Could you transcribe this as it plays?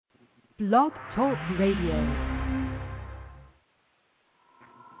Blog Talk Radio.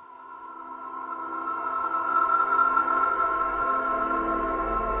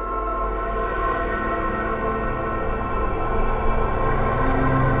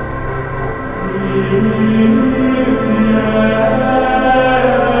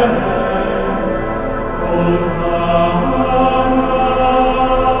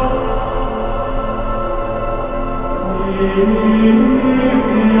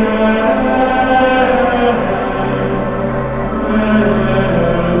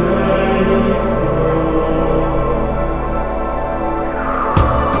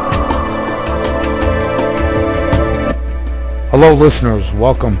 Hello listeners,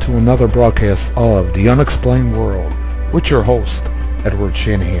 welcome to another broadcast of The Unexplained World with your host, Edward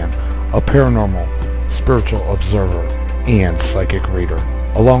Shanahan, a paranormal, spiritual observer, and psychic reader,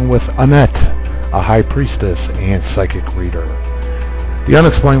 along with Annette, a high priestess and psychic reader. The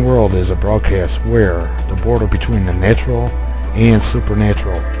Unexplained World is a broadcast where the border between the natural and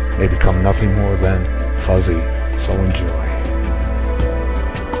supernatural may become nothing more than fuzzy, so enjoy.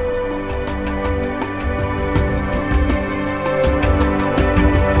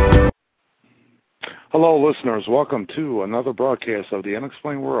 Hello, listeners. Welcome to another broadcast of The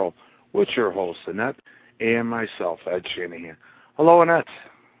Unexplained World with your host, Annette, and myself, Ed Shanahan. Hello, Annette.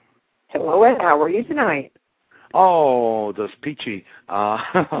 Hello, Ed. How are you tonight? Oh, that's peachy.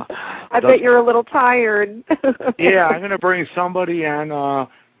 I bet you're a little tired. Yeah, I'm going to bring somebody in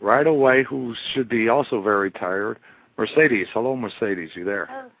right away who should be also very tired. Mercedes. Hello, Mercedes. You there?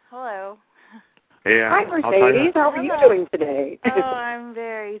 Oh, hello. Yeah. Hi, Mercedes. How are you doing today? Oh, I'm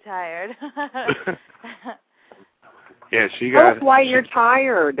very tired. Yeah, she Tell got. us why you're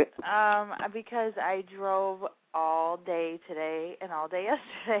tired. Because I drove all day today and all day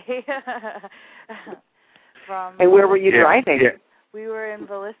yesterday. And where were you driving? Yeah. We were in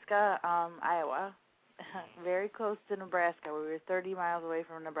Villisca, Iowa, very close to Nebraska. We were 30 miles away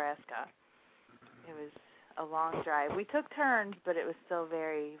from Nebraska. It was a long drive. We took turns, but it was still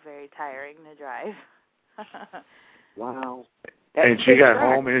very, very tiring to drive. Wow. And she got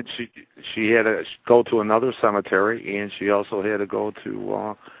home and she had to go to another cemetery, and she also had to go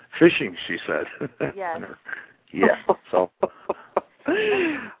to fishing, she said. Yes. Yeah. So.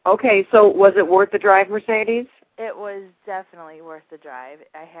 Okay, so was it worth the drive, Mercedes? It was definitely worth the drive.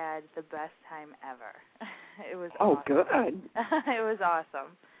 I had the best time ever. It was Oh, awesome. good. It was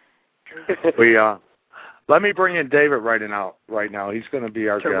awesome. Let me bring in David right now. He's going to be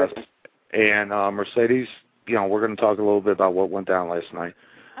our Terrific. guest. And Mercedes, we're going to talk a little bit about what went down last night.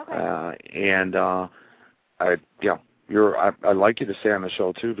 Okay. I'd like you to stay on the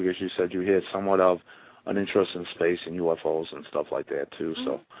show too, because you said you had somewhat of an interest in space and UFOs and stuff like that too.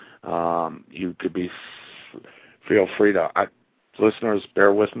 Mm-hmm. So you could feel free to. Listeners,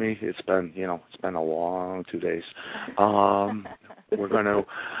 bear with me. It's been a long 2 days. We're going to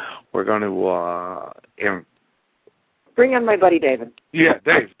Bring on my buddy David. Yeah,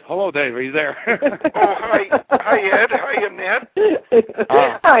 Dave. Hello, Dave. Are you there? Oh, hi, Ed. Hi, Annette.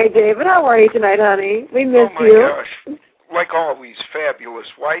 Hi, David. How are you tonight, honey? We missed you. Oh, my gosh. Like always, fabulous.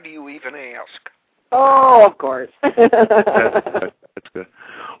 Why do you even ask? Oh, of course. That's good.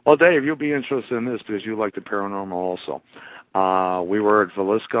 Well, Dave, you'll be interested in this because you like the paranormal also. We were at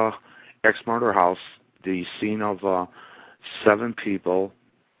Villisca Axe Murder House, the scene of 7 people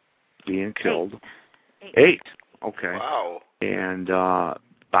being killed. 8. Okay. Wow. And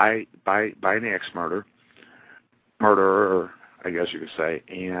by an axe murderer, I guess you could say.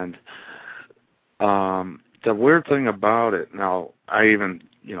 And the weird thing about it, now I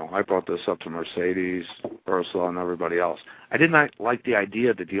brought this up to Mercedes, Ursula, and everybody else. I did not like the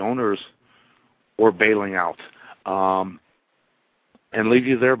idea that the owners were bailing out and leave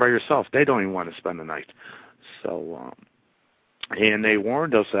you there by yourself. They don't even want to spend the night. So, and they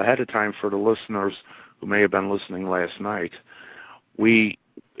warned us ahead of time for the listeners who may have been listening last night.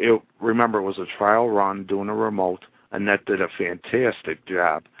 Remember, it was a trial run doing a remote. Annette did a fantastic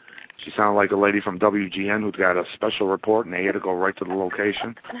job. She sounded like a lady from WGN who got a special report, and they had to go right to the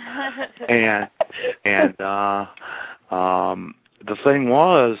location. and the thing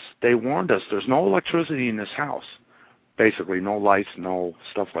was, they warned us, there's no electricity in this house. Basically, no lights, no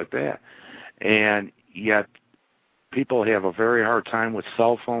stuff like that. And yet, people have a very hard time with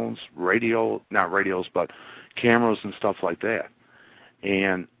cell phones, not radios, but cameras and stuff like that.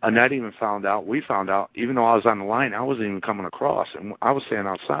 And Annette even we found out, even though I was on the line, I wasn't even coming across, and I was staying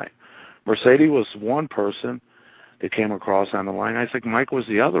outside. Mercedes was one person that came across on the line. I think Mike was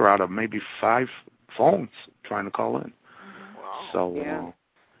the other out of maybe 5 phones trying to call in. Wow. So,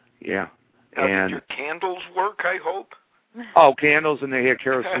 yeah. Now, did your candles work, I hope? Oh, candles, and they had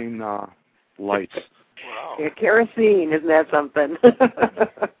kerosene lights. Wow. Yeah, kerosene, isn't that something? And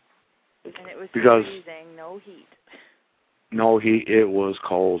it was Because freezing, no heat. no heat. It was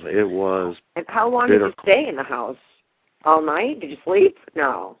cold. It was. And how long bitter did you stay in the house? All night? Did you sleep?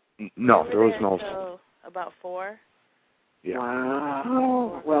 No. No, We there were was there no. until about 4. Yeah.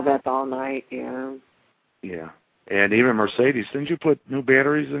 Wow. Well, that's all night, yeah. Yeah. And even Mercedes, didn't you put new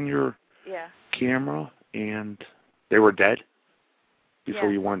batteries in your camera, and they were dead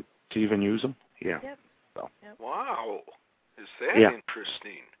before you went to even use them? Yeah. Yep. So. Yep. Wow. Is that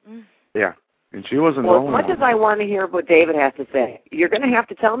interesting? Yeah. And she wasn't Well, alone. as much as I want to hear what David has to say, you're going to have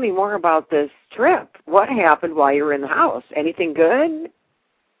to tell me more about this trip. What happened while you were in the house? Anything good?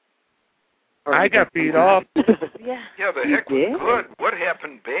 Or I got beat up. Yeah. Yeah, the heck was good. What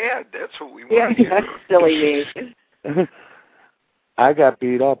happened bad? That's what we want Yeah, to hear. that's silly me. I got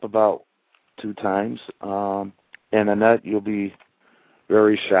beat up about 2 times. And Annette, you'll be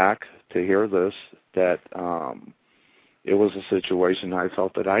very shocked to hear this, that it was a situation I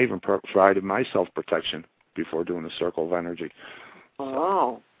felt that I even provided my self-protection before doing the circle of energy.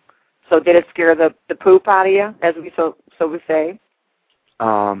 Oh. So did it scare the poop out of you, as we so we say?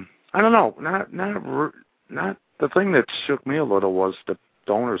 I don't know. Not the thing that shook me a little was the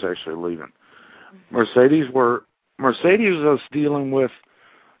donors actually leaving. Mercedes was dealing with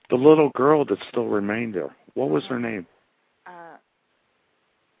the little girl that still remained there. What was her name?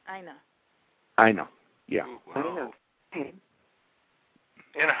 Ina. Yeah. Wow. Ina. Okay.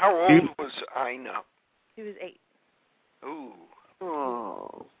 And how old was Ina? He was 8. Ooh.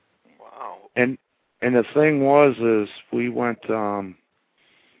 Oh. Wow. And the thing was is we went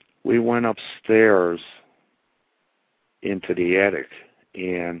upstairs into the attic,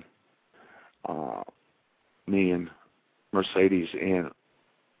 and me and Mercedes, and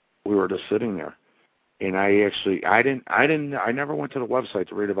we were just sitting there. And I never went to the website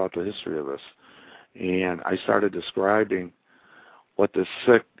to read about the history of this. And I started describing what this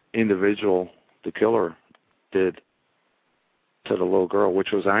sick individual, the killer, did to the little girl,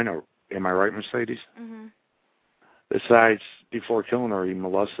 which was Ina. Am I right, Mercedes? Mm-hmm. Besides, before killing her, he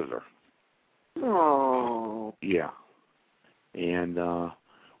molested her. Oh. Yeah. And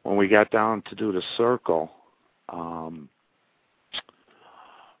when we got down to do the circle,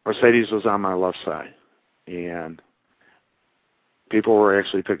 Mercedes was on my left side. And people were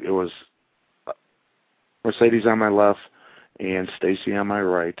actually picked. It was Mercedes on my left and Stacy on my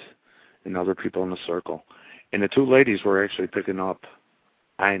right, and other people in the circle. And the 2 ladies were actually picking up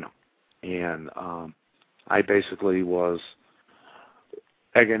Ina. And I basically was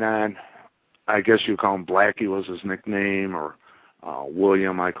egging on, I guess you call him Blackie was his nickname, or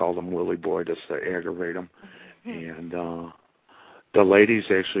William, I called him Willie Boy just to aggravate him. And the ladies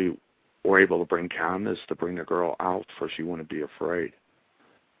actually were able to bring calmness to bring the girl out for she wouldn't be afraid.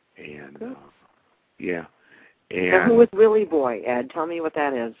 And yeah. And now, who was Willie Boy, Ed? Tell me what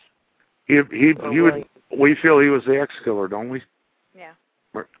that is. He would. We feel he was the ex-killer, don't we? Yeah.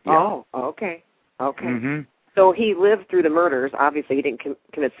 Yeah. Oh, okay. Okay. Mm-hmm. So he lived through the murders. Obviously, he didn't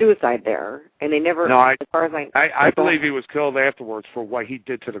commit suicide there, and they never. No, as far as I believe he was killed afterwards for what he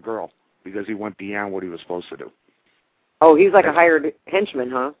did to the girl, because he went beyond what he was supposed to do. Oh, he's like a hired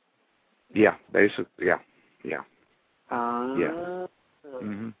henchman, huh? Yeah, basically. Yeah. Yeah.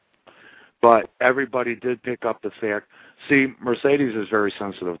 Mm-hmm. But everybody did pick up the fact. See, Mercedes is very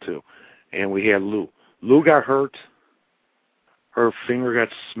sensitive too, and we had Lou. Lou got hurt. Her finger got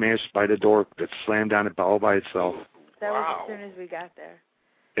smashed by the door that slammed on it all by itself. That was as soon as we got there.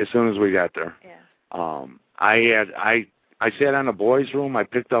 As soon as we got there. Yeah. I sat on the boys' room. I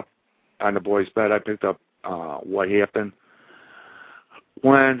picked up on the boys' bed. I picked up what happened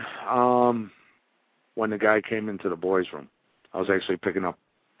when the guy came into the boys' room. I was actually picking up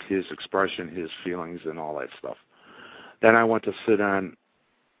his expression, his feelings, and all that stuff. Then I went to sit in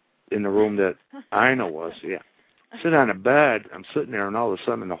the room that Ina was. Yeah. Sit on a bed. I'm sitting there, and all of a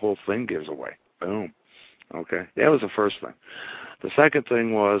sudden, the whole thing gives away. Boom. Okay. That was the first thing. The second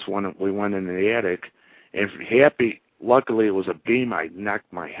thing was when we went in the attic, and luckily it was a beam I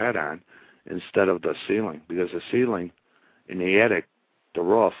knocked my head on instead of the ceiling, because the ceiling in the attic, the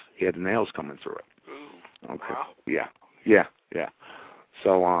roof, had nails coming through it. Okay. Wow. Yeah.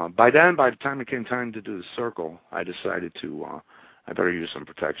 So by the time it came time to do the circle, I decided to I better use some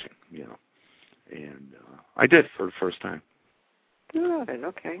protection, and I did for the first time. Good.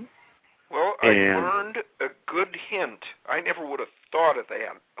 Okay. Well, I learned a good hint. I never would have thought of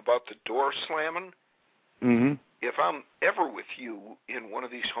that about the door slamming. Mm-hmm. If I'm ever with you in one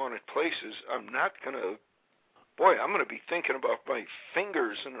of these haunted places, I'm going to be thinking about my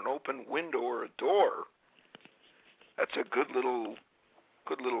fingers in an open window or a door. That's a good little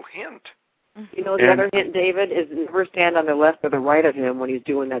hint. You know, the other hint, David, is never stand on the left or the right of him when he's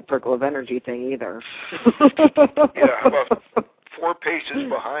doing that circle of energy thing either. Yeah, how about 4 paces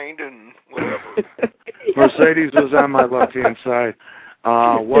behind and whatever. Mercedes was on my left-hand side.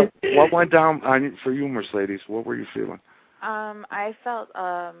 What went down for you, Mercedes? What were you feeling? I felt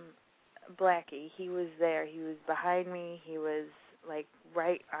Blackie. He was there. He was behind me. He was like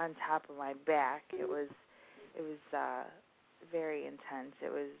right on top of my back. It was very intense.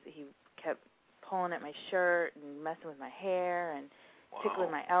 He kept pulling at my shirt and messing with my hair and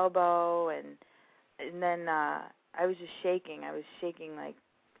tickling my elbow, and then I was just shaking. I was shaking like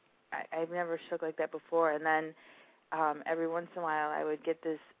I've never shook like that before. And then every once in a while I would get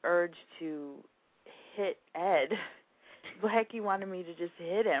this urge to hit Ed. Blackie wanted me to just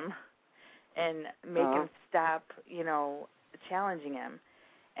hit him and make him stop, challenging him.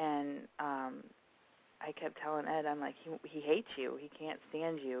 And I kept telling Ed, I'm like, he hates you. He can't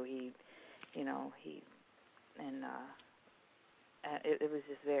stand you. It was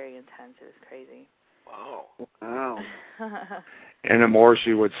just very intense. It was crazy. Wow. And the more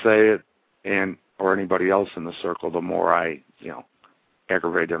she would say it, or anybody else in the circle, the more I,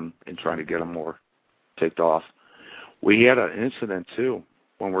 aggravate him and trying to get him more ticked off. We had an incident, too,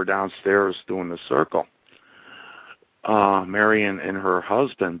 when we're downstairs doing the circle. Marion and her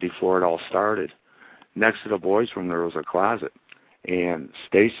husband, before it all started, next to the boys' room there was a closet. And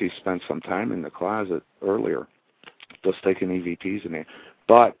Stacy spent some time in the closet earlier, just taking EVPs in there.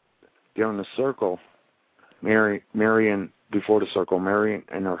 But during the circle, Marion, before the circle, Marion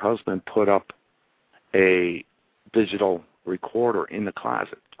and her husband put up a digital recorder in the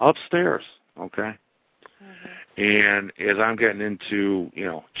closet, upstairs, okay? Mm-hmm. And as I'm getting into,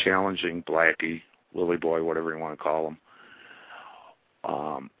 challenging Blackie, Willie Boy, whatever you want to call him,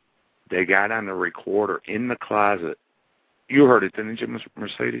 they got on the recorder in the closet. You heard it, didn't you,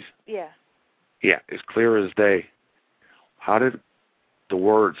 Mercedes? Yeah. Yeah, as clear as day. How did the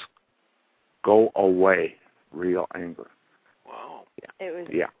words go away? Real anger. Wow. Yeah.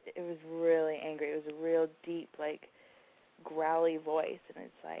 It was really angry. It was a real deep, like, growly voice, and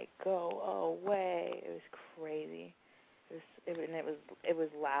it's like, go away. It was crazy. It was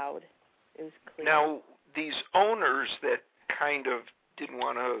loud. It was clear. Now, these owners that kind of didn't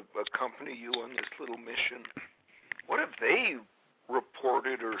want to accompany you on this little mission, what have they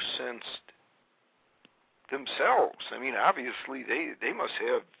reported or sensed themselves? I mean, obviously, they must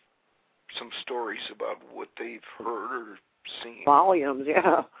have some stories about what they've heard or seen. Volumes,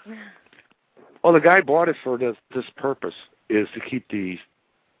 yeah. Well, the guy bought it for this purpose, is to keep the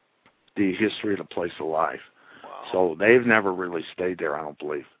history of the place alive. Wow. So they've never really stayed there, I don't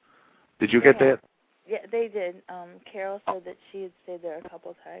believe. Did you get that? Yeah, they did. Carol said that she had stayed there a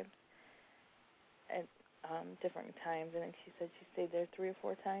couple times at different times, and then she said she stayed there 3 or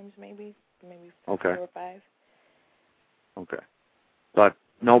 4 times, maybe 4 or 5. Okay. But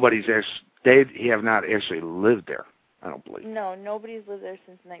nobody's they have not actually lived there, I don't believe. No, nobody's lived there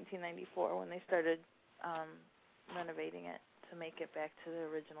since 1994 when they started renovating it to make it back to the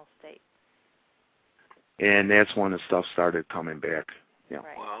original state. And that's when the stuff started coming back, right.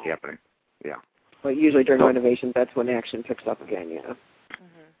 happening. Yeah. Well, usually during renovations, that's when action picks up again, yeah.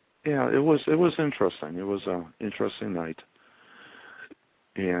 Mm-hmm. Yeah, it was interesting. It was an interesting night.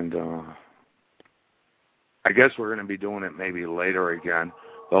 And I guess we're going to be doing it maybe later again.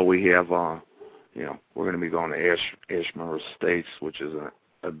 But we have, we're going to be going to Axe Murder Estates, which is an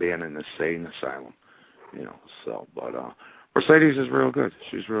abandoned insane asylum. But Mercedes is real good.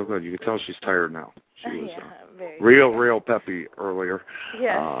 She's real good. You can tell she's tired now. She was real peppy earlier.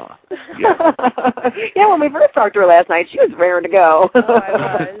 Yeah. Yeah, when we first talked to her last night, she was raring to go. Oh,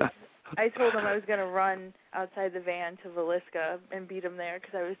 I was. I told him I was going to run outside the van to Villisca and beat him there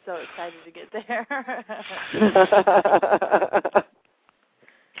because I was so excited to get there.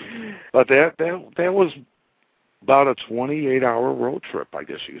 But that was about a 28-hour road trip, I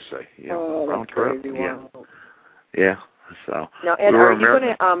guess you could say. Round trip. Crazy. Yeah. Yeah. So now, Ed, are you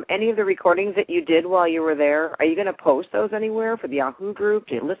going to any of the recordings that you did while you were there? Are you going to post those anywhere for the Yahoo group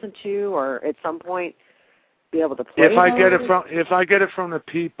to listen to, or at some point be able to play? If I get it from the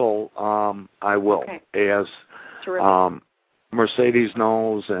people, I will. Okay. As Mercedes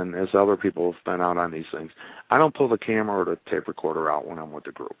knows, and as other people have been out on these things, I don't pull the camera or the tape recorder out when I'm with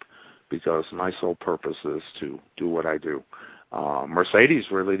the group, because my sole purpose is to do what I do.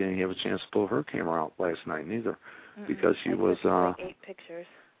 Mercedes really didn't have a chance to pull her camera out last night neither, because she was like 8 pictures.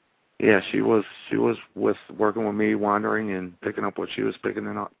 Yeah, she was working with me, wandering and picking up what she was picking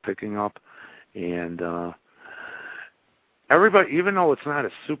up, and everybody, even though it's not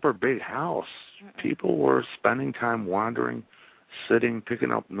a super big house, people were spending time wandering, sitting,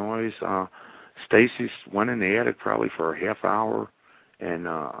 picking up noise. Stacy went in the attic probably for a half hour, and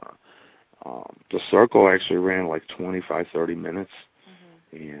the circle actually ran like 25, 30 minutes.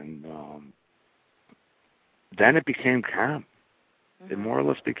 And then it became calm. It more or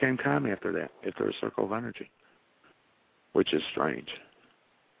less became calm after that, after a circle of energy, which is strange.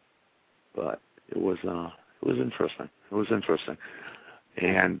 But it was interesting. It was interesting.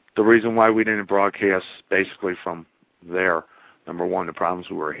 And the reason why we didn't broadcast basically from there, number one, the problems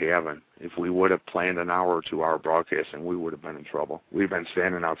we were having. If we would have planned an hour or 2 hour broadcasting, we would have been in trouble. We've been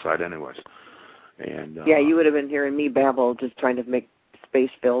standing outside anyways. And yeah, you would have been hearing me babble, just trying to make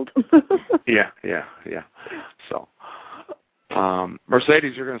space filled. Yeah. So,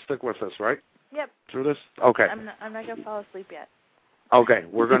 Mercedes, you're going to stick with us, right? Yep. Through this? Okay. I'm not gonna fall asleep yet. Okay,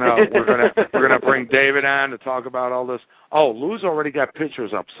 we're gonna bring David on to talk about all this. Oh, Lou's already got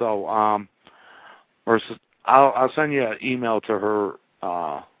pictures up, so I'll send you an email to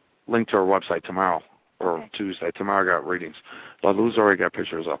her link to her website tomorrow or Tuesday. Tomorrow I got readings, but Lou's already got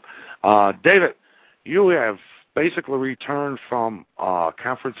pictures up. David, you have basically returned from a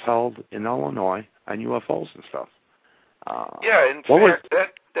conference held in Illinois on UFOs and stuff. Yeah, in fact,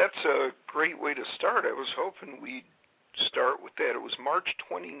 that's a great way to start. I was hoping we'd start with that. It was March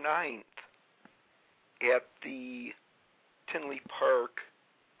 29th at the Tinley Park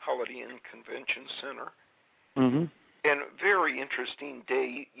Holiday Inn Convention Center. Mm-hmm. And very interesting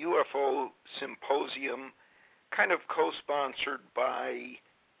day, UFO symposium, kind of co-sponsored by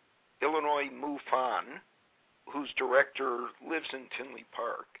Illinois MUFON, whose director lives in Tinley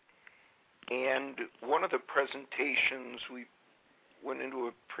Park. And one of the presentations, we went into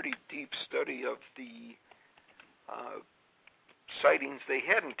a pretty deep study of the sightings they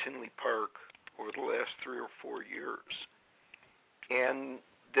had in Tinley Park over the last 3 or 4 years. And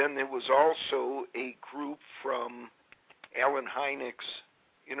then there was also a group from Alan Hynek's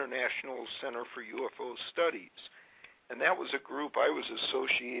International Center for UFO Studies. And that was a group I was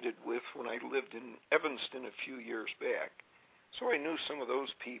associated with when I lived in Evanston a few years back. So I knew some of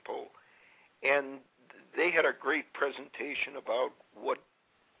those people. And they had a great presentation about what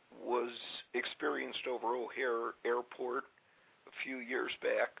was experienced over O'Hare Airport a few years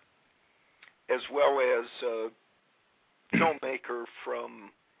back, as well as a filmmaker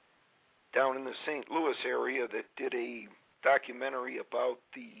from down in the St. Louis area that did a documentary about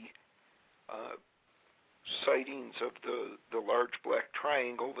the sightings of the large black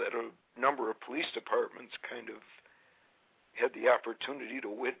triangle that a number of police departments kind of had the opportunity to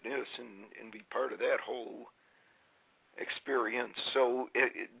witness and be part of that whole experience. So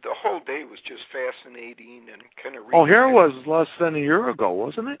the whole day was just fascinating and kind of... O'Hare was less than a year ago,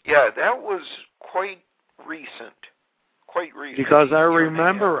 wasn't it? Yeah, that was quite recent. Because I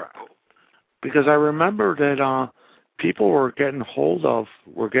remember that people were getting a hold of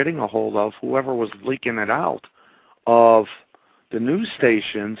whoever was leaking it out of the news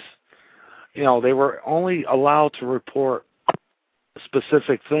stations. You know, they were only allowed to report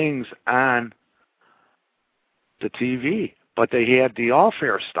specific things on the TV, but they had the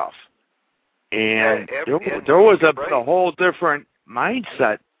off-air stuff. And there was a whole different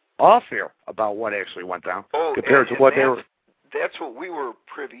mindset off-air about what actually went down compared to what they were... That's what we were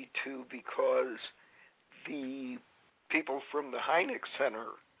privy to, because the people from the Hynek Center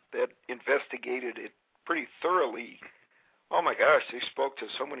that investigated it pretty thoroughly, oh my gosh, they spoke to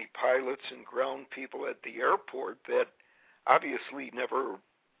so many pilots and ground people at the airport that obviously never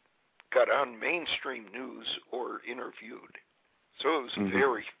got on mainstream news or interviewed. So it was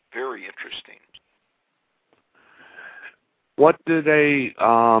very, very interesting. What did they,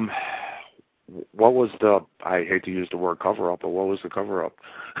 what was the, I hate to use the word cover-up, but what was the cover-up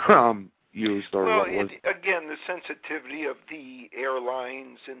used? Or well, what was... again, the sensitivity of the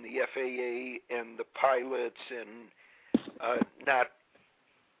airlines and the FAA and the pilots and not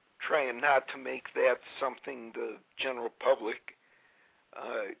trying not to make that something the general public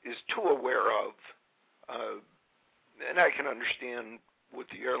is too aware of. And I can understand what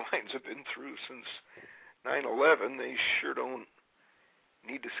the airlines have been through since 9/11. They sure don't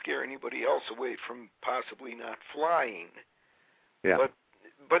need to scare anybody else away from possibly not flying. Yeah.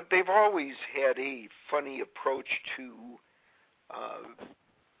 But they've always had a funny approach to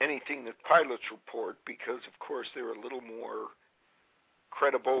anything that pilots report, because, of course, they're a little more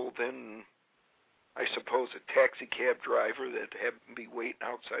credible than, I suppose, a taxi cab driver that happened to be waiting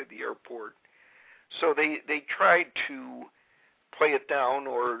outside the airport. So they tried to play it down,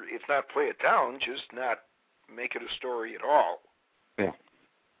 or if not play it down, just not make it a story at all. Yeah.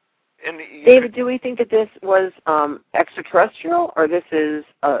 And David, do we think that this was extraterrestrial, or this is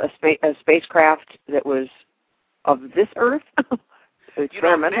a spacecraft that was of this Earth?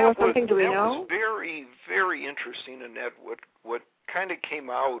 Experimental or something? Do we know? That was very, very interesting, Annette. What kind of came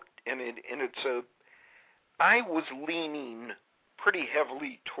out, I was leaning pretty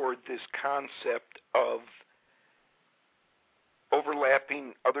heavily toward this concept of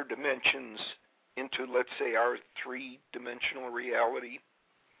overlapping other dimensions into, let's say, our three-dimensional reality.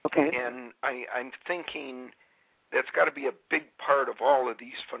 Okay. And I'm thinking that's got to be a big part of all of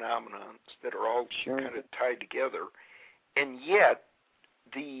these phenomena that are all kind of tied together. And yet,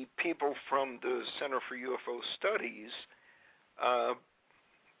 the people from the Center for UFO Studies,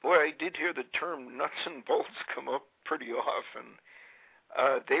 I did hear the term nuts and bolts come up pretty often.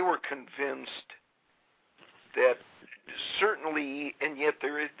 They were convinced that certainly, and yet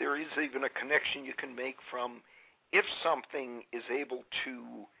there is even a connection you can make from if something is able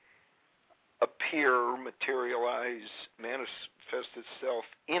to appear, materialize, manifest itself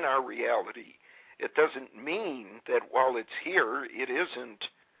in our reality, it doesn't mean that while it's here, it isn't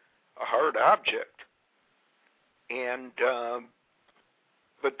a hard object. And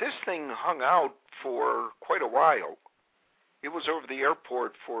but this thing hung out for quite a while. It was over the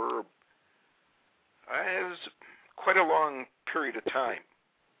airport for it was quite a long period of time.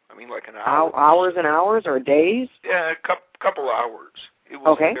 I mean, like an hour. Hours and hours, or days? Yeah, a couple hours. It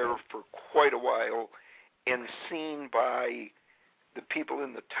was there for quite a while, and seen by the people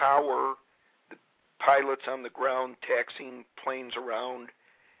in the tower, the pilots on the ground taxiing planes around,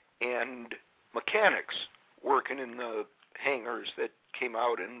 and mechanics working in the hangars that came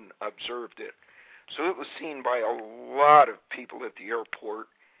out and observed it. So it was seen by a lot of people at the airport,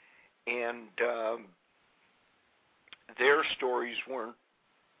 and their stories weren't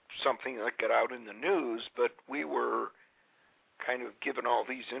something that got out in the news, but we were kind of given all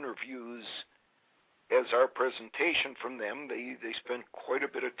these interviews as our presentation from them. They spent quite a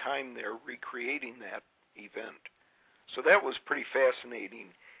bit of time there recreating that event. So that was pretty fascinating.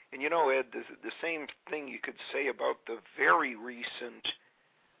 And Ed, the same thing you could say about the very recent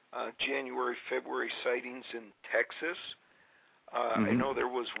January, February sightings in Texas. I know there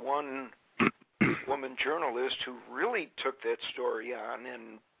was one woman journalist who really took that story on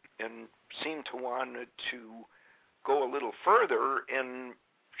and seemed to want to go a little further, and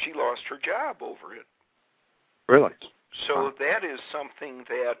she lost her job over it. Really? So that is something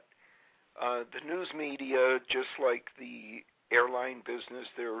that the news media, just like the airline business,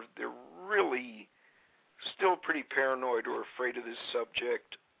 they're really still pretty paranoid or afraid of this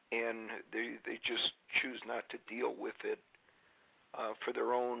subject, and they just choose not to deal with it for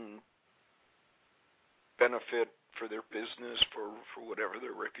their own benefit, for their business, for whatever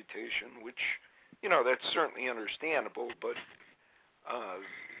their reputation, which, that's certainly understandable, but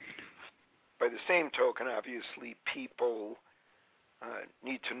by the same token, obviously, people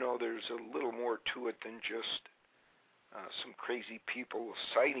need to know there's a little more to it than just some crazy people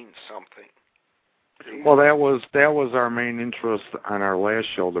citing something. Well, that was our main interest on our last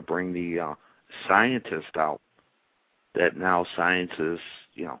show, to bring the scientist out. That now scientists,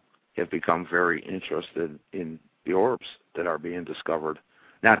 have become very interested in the orbs that are being discovered.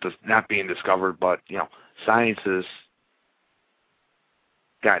 Not being discovered, but science has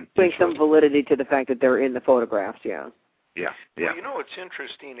gotten bring some validity to the fact that they're in the photographs. Yeah. Well, it's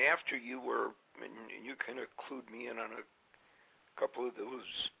interesting. After you were, and you kind of clued me in on a couple of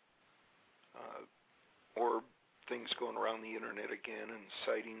those orb things going around the internet again and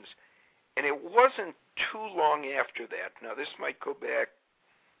sightings, and it wasn't too long after that. Now, this might go back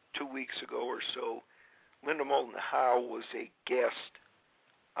 2 weeks ago or so. Linda Moulton Howe was a guest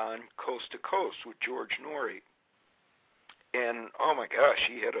on Coast to Coast with George Norrie. And, oh my gosh,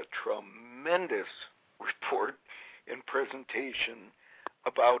 she had a tremendous report and presentation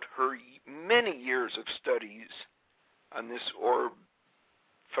about her many years of studies on this orb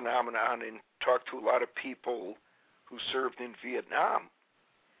phenomenon, and talked to a lot of people who served in Vietnam.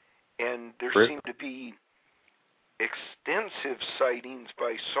 And there seemed to be extensive sightings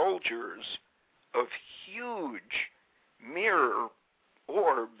by soldiers of huge mirror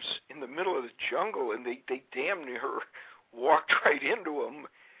orbs in the middle of the jungle, and they damn near walked right into them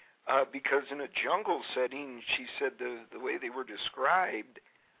because in a jungle setting, she said the way they were described,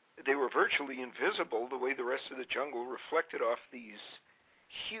 they were virtually invisible, the way the rest of the jungle reflected off these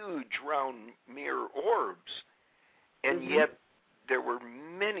huge round mirror orbs. And yet there were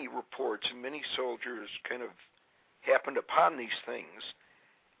many reports, and many soldiers kind of happened upon these things.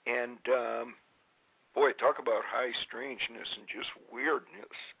 And boy, talk about high strangeness and just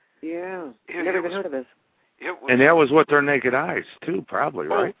weirdness. Yeah, never even heard of this. And that was with their naked eyes, too, probably,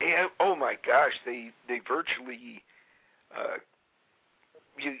 right? my gosh, they virtually,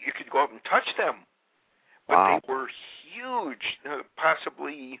 you could go up and touch them. But wow. They were huge,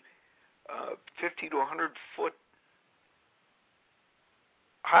 possibly 50 to 100 foot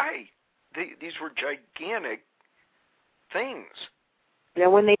high. These were gigantic things. Now,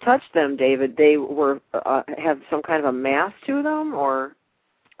 when they touched them, David, they were have some kind of a mass to them, or?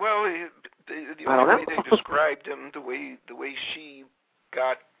 Well, the only way they described them, the way she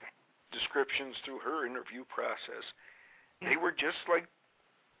got descriptions through her interview process, they were just like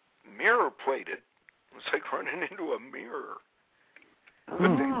mirror plated. It was like running into a mirror.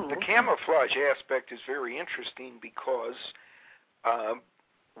 But the camouflage aspect is very interesting because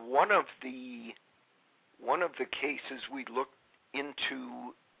one of the cases we looked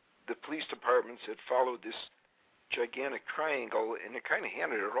into, the police departments that followed this gigantic triangle, and it kind of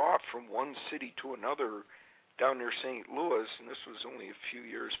handed it off from one city to another down near St. Louis, and this was only a few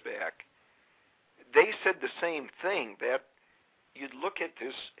years back. They said the same thing, that you'd look at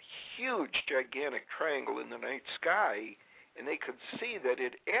this huge, gigantic triangle in the night sky, and they could see that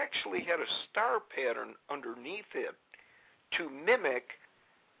it actually had a star pattern underneath it to mimic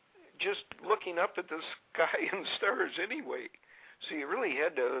just looking up at the sky and stars anyway. So you really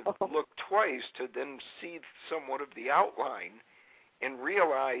had to look twice to then see somewhat of the outline and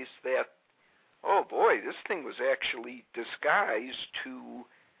realize that, oh boy, this thing was actually disguised to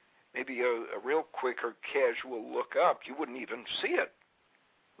maybe a real quick or casual look up. You wouldn't even see it.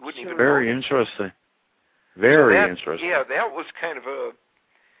 You wouldn't even Very notice. Interesting. Very interesting. Yeah, that was kind of a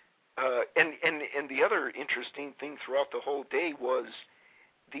and the other interesting thing throughout the whole day was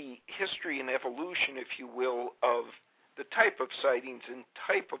the history and evolution, if you will, of the type of sightings and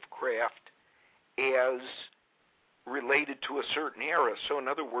type of craft as related to a certain era. So in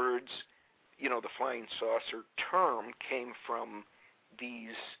other words, you know, the flying saucer term came from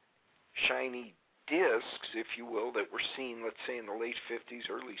these shiny discs, if you will, that were seen, let's say, in the late 50s,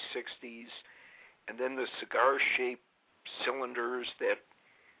 early 60s, and then the cigar-shaped cylinders that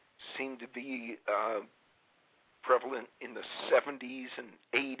seemed to be prevalent in the 70s and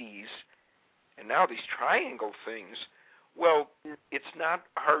 80s, and now these triangle things. Well, it's not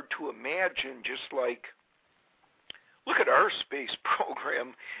hard to imagine, just like, look at our space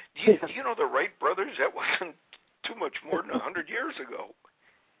program. Do you know the Wright brothers? That wasn't too much more than 100 years ago.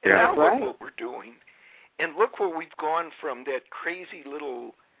 And now look what we're doing. And look where we've gone from that crazy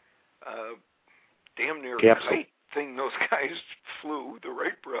little damn near kite thing those guys flew, the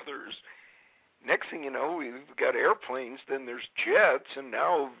Wright brothers. Next thing you know, we've got airplanes, then there's jets, and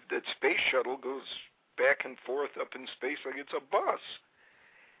now that space shuttle goes back and forth up in space like it's a bus.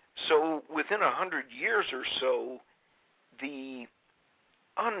 So within 100 years or so, the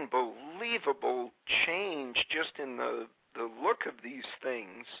unbelievable change just in the look of these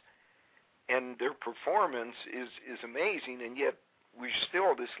things and their performance is amazing, and yet we're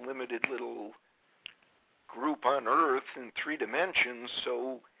still this limited little group on Earth in 3 dimensions,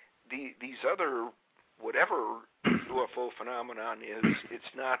 so these other, whatever UFO phenomenon is, it's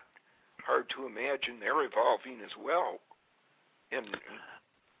not hard to imagine they're evolving as well, and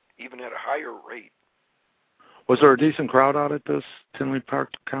even at a higher rate. Was there a decent crowd out at this Tinley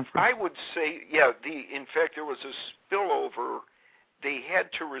Park conference? I would say, yeah. In fact, there was a spillover. They had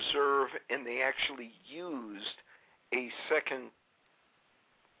to reserve, and they actually used a second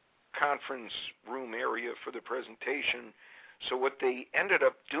conference room area for the presentation. So what they ended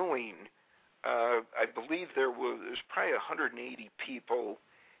up doing, I believe there's probably 180 people.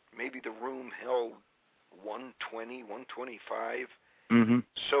 Maybe the room held 120, 125. Mm-hmm.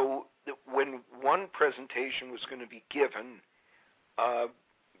 So when one presentation was going to be given,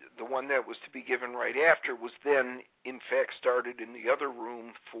 the one that was to be given right after was then, in fact, started in the other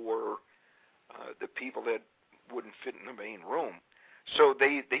room for the people that wouldn't fit in the main room. So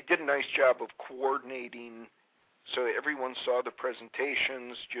they did a nice job of coordinating, so everyone saw the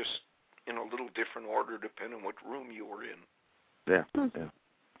presentations just in a little different order depending on what room you were in. Yeah, yeah.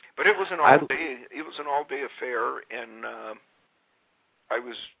 But it was an all-day affair, and I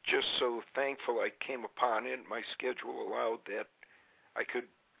was just so thankful I came upon it. My schedule allowed that I could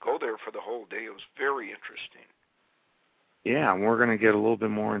go there for the whole day. It was very interesting. Yeah, and we're going to get a little bit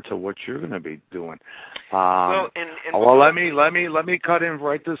more into what you're going to be doing. Well, let me cut in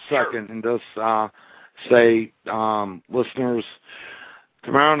right this second and just say, listeners,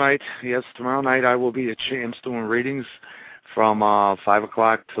 tomorrow night I will be at Champs doing readings from 5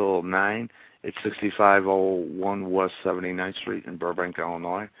 o'clock till 9. It's 6501 West 79th Street in Burbank,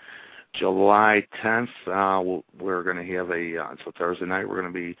 Illinois. July 10th, we're going to have it's a Thursday night. We're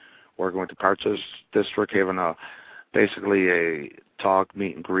going to be working with the Park District, having a basically a talk,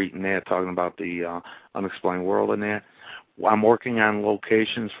 meet and greet and that, talking about the unexplained world and that. I'm working on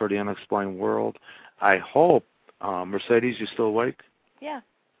locations for the unexplained world. I hope, Mercedes, you still awake? Yeah.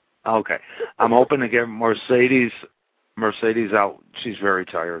 Okay. I'm hoping to get Mercedes out. She's very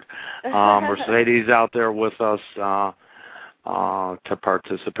tired. Mercedes out there with us to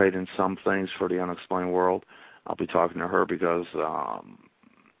participate in some things for the unexplained world. I'll be talking to her because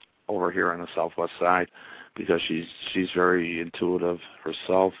over here on the southwest side, because she's very intuitive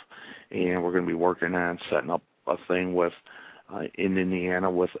herself, and we're going to be working on setting up a thing with in Indiana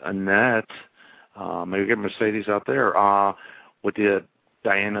with Annette. Maybe get Mercedes out there with the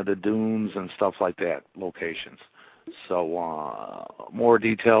Diana the Dunes and stuff like that, locations. So more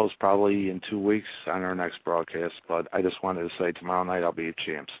details probably in 2 weeks on our next broadcast, but I just wanted to say tomorrow night I'll be at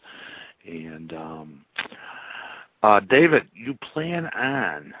Champs. And David, you plan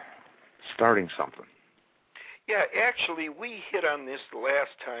on starting something? Yeah, actually, we hit on this the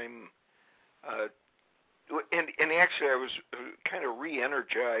last time, and actually I was kind of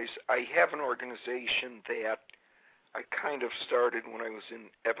re-energized. I have an organization that I kind of started when I was in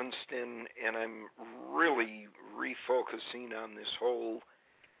Evanston, and I'm really refocusing on this whole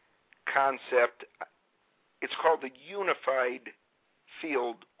concept. It's called the Unified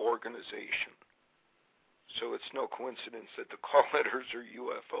Field Organization. So it's no coincidence that the call letters are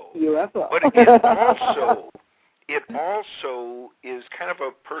UFO. UFO. But it also is kind of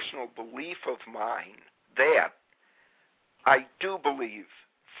a personal belief of mine that I do believe,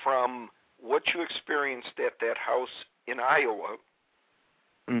 from what you experienced at that house in Iowa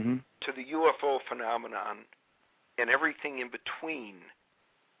to the UFO phenomenon and everything in between,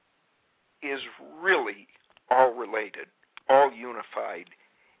 is really all related, all unified,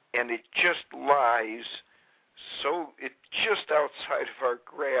 and it just lies it's just outside of our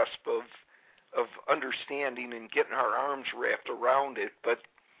grasp of understanding and getting our arms wrapped around it. But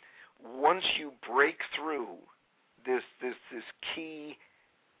once you break through this key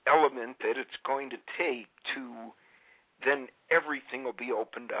element that it's going to take to, then everything will be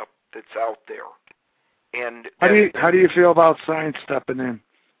opened up that's out there. And how do you feel about science stepping in?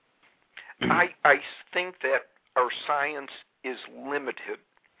 I think that our science is limited.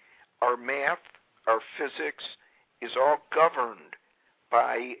 Our math, our physics is all governed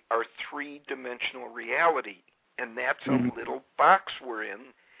by our three-dimensional reality, and that's a little box we're in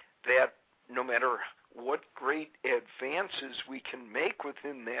that no matter what great advances we can make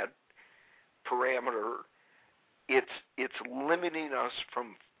within that parameter, it's limiting us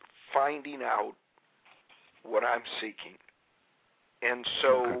from finding out what I'm seeking. And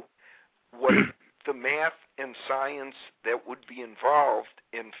so what the math and science that would be involved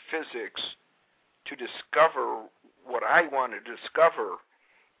in physics to discover what I want to discover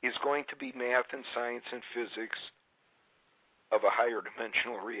is going to be math and science and physics of a higher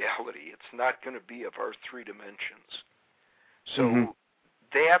dimensional reality. It's not going to be of our three dimensions. So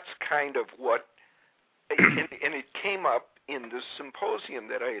that's kind of what, and it came up in the symposium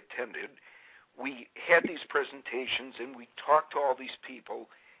that I attended. We had these presentations and we talked to all these people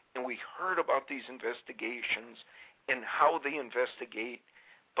and we heard about these investigations and how they investigate,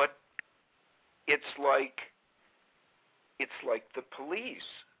 but it's like the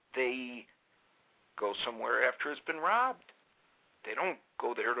police. They go somewhere after it's been robbed. They don't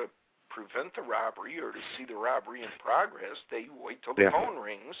go there to prevent the robbery or to see the robbery in progress. They wait till the phone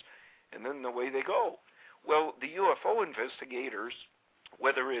rings, and then away they go. Well, the UFO investigators,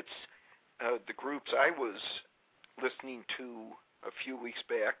 whether it's the groups I was listening to a few weeks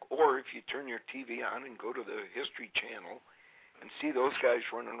back, or if you turn your TV on and go to the History Channel and see those guys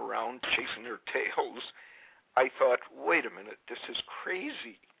running around chasing their tails, I thought, wait a minute, this is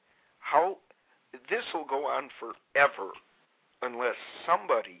crazy. How this will go on forever unless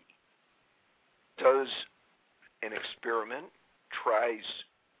somebody does an experiment, tries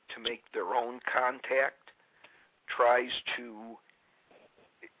to make their own contact, tries to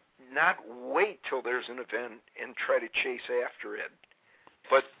not wait till there's an event and try to chase after it,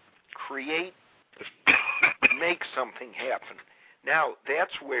 but make something happen. Now,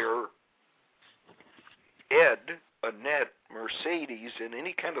 that's where Ed, Annette, Mercedes, and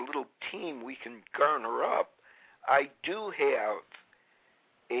any kind of little team we can garner up, I do have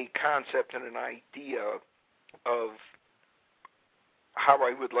a concept and an idea of how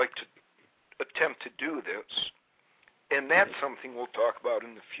I would like to attempt to do this. And that's something we'll talk about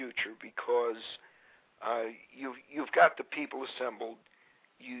in the future, because you've got the people assembled.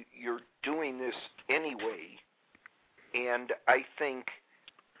 You're doing this anyway, and I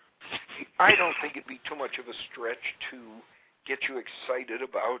don't think it'd be too much of a stretch to get you excited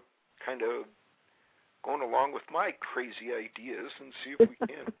about kind of going along with my crazy ideas and see if we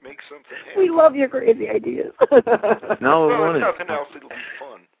can't make something happen. We love your crazy ideas. No, well, if nothing else, it'll be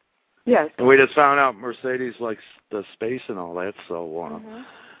fun. Yes. And we just found out Mercedes likes the space and all that, so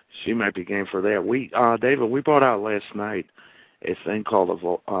she might be game for that. We, David, we brought out last night a thing called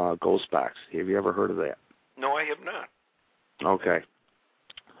a ghost box. Have you ever heard of that? No, I have not. Okay.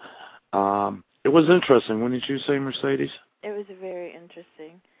 It was interesting, wouldn't you say, Mercedes? It was very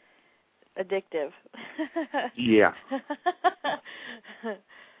interesting. Addictive. Yeah.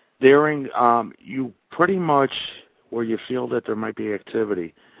 During, you pretty much, where you feel that there might be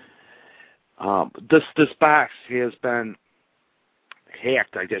activity, this box has been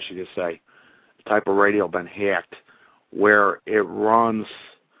hacked, I guess you could say. The type of radio been hacked, where it runs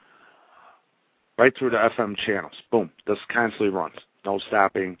right through the FM channels. Boom. This constantly runs. No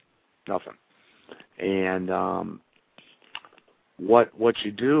stopping, nothing. And what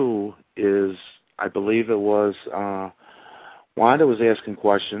you do is, I believe it was Wanda was asking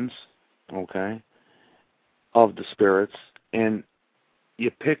questions, okay, of the spirits, and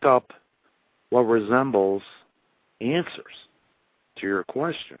you pick up what resembles answers to your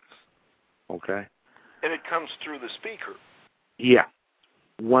questions, okay? And it comes through the speaker. Yeah.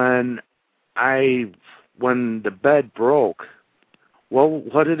 When the bed broke, well,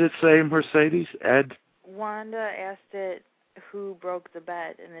 what did it say, Mercedes? Ed? Wanda asked it who broke the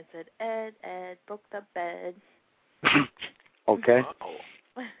bed, and it said, Ed broke the bed. Okay.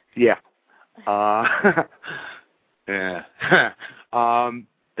 Wow. Yeah. Yeah.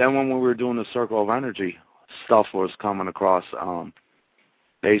 Then when we were doing the circle of energy, stuff was coming across,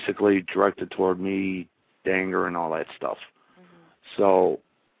 basically directed toward me, Danger, and all that stuff. So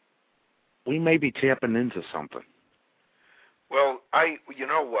we may be tapping into something. Well, you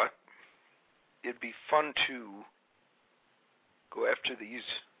know what? It'd be fun to go after these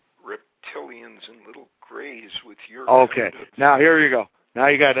reptilians and little grays with your... Okay. Now, here you go. Now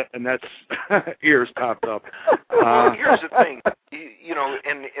you got it, and that's ears popped up. Well, here's the thing. You know,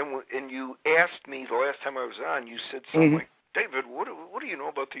 and you asked me the last time I was on, you said something like, David, what do you know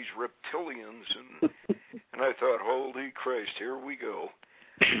about these reptilians? And I thought, holy Christ, here we go.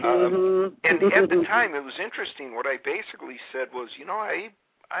 And at the time, it was interesting. What I basically said was, you know,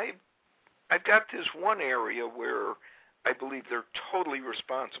 I've got this one area where I believe they're totally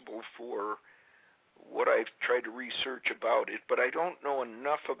responsible for what I've tried to research about it, but I don't know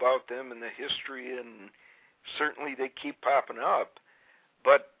enough about them and the history, and certainly they keep popping up.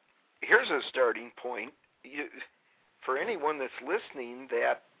 But here's a starting point. For anyone that's listening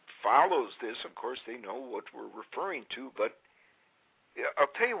that follows this, of course, they know what we're referring to, but I'll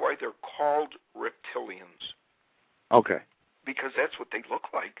tell you why they're called reptilians. Okay. Because that's what they look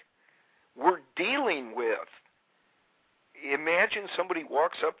like. We're dealing with, imagine somebody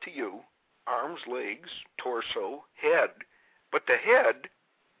walks up to you, arms, legs, torso, head, but the head,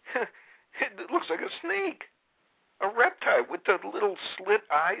 it looks like a snake, a reptile with the little slit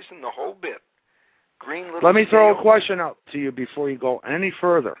eyes and the whole bit. Green little Let me throw scale. a question out to you before you go any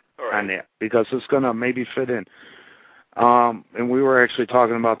further on that, because it's going to maybe fit in. And we were actually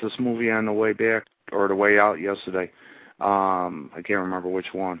talking about this movie on the way back or the way out yesterday. I can't remember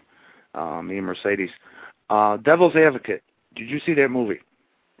which one. Me and Mercedes. Devil's Advocate. Did you see that movie?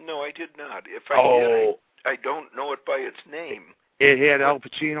 No, I did not. If I did, I don't know it by its name. It had Al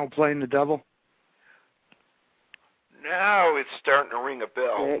Pacino playing the devil? Now it's starting to ring a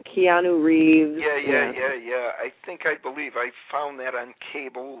bell. Keanu Reeves. Yeah. I believe I found that on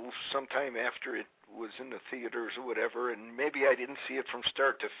cable sometime after it was in the theaters or whatever, and maybe I didn't see it from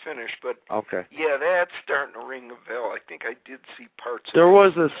start to finish, but yeah, that's starting to ring a bell. I think I did see parts of it. There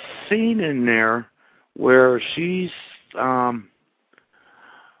was a scene in there where she's, Keanu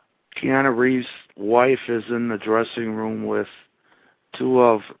Reeves' wife is in the dressing room with two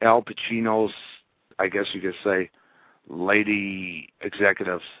of Al Pacino's, I guess you could say, lady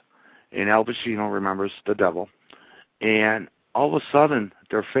executives, and Al Pacino remembers the devil, and all of a sudden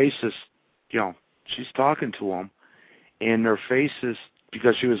their faces, you know, she's talking to them, and their faces,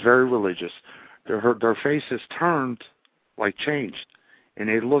 because she was very religious, their faces turned, like changed, and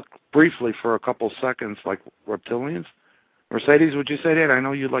they looked briefly for a couple seconds like reptilians. Mercedes, would you say that? I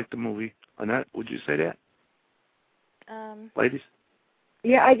know you like the movie. Annette, would you say that? Ladies?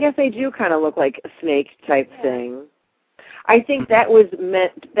 Yeah, I guess they do kind of look like a snake type thing. I think that was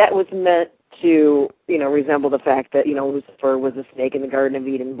meant to, you know, resemble the fact that, you know, Lucifer was a snake in the Garden of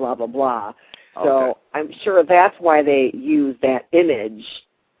Eden, blah, blah, blah. So I'm sure that's why they use that image.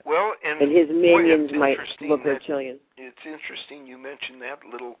 Well, and his minions might look reptilian. It's interesting you mentioned that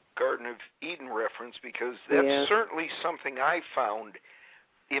little Garden of Eden reference, because that's certainly something I found.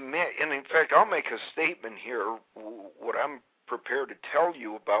 and in fact, I'll make a statement here, what I'm prepared to tell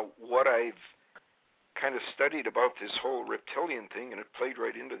you about what I've kind of studied about this whole reptilian thing, and it played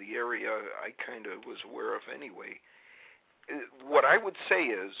right into the area I kind of was aware of anyway. What I would say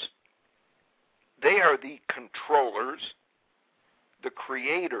is they are the controllers, the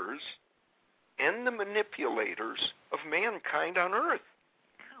creators, and the manipulators of mankind on Earth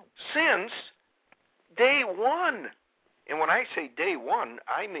since day one. And when I say day one,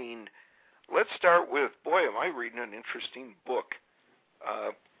 I mean, let's start with, boy, am I reading an interesting book,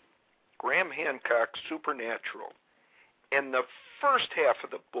 Graham Hancock's Supernatural. And the first half of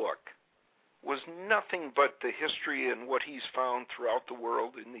the book was nothing but the history and what he's found throughout the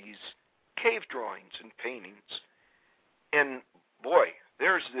world in these cave drawings and paintings. And boy,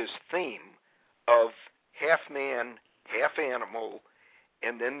 there's this theme of half man, half animal,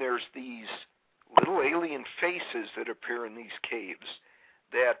 and then there's these little alien faces that appear in these caves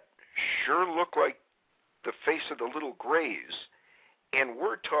that sure look like the face of the little Greys. And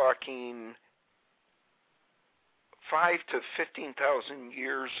we're talking 5 to 15,000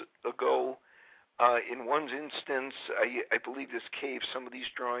 years ago. In one instance, I believe this cave, some of these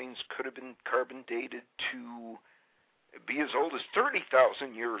drawings could have been carbon dated to be as old as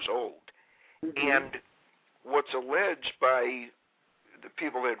 30,000 years old. Mm-hmm. And what's alleged by the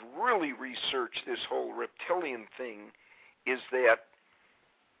people that really researched this whole reptilian thing is that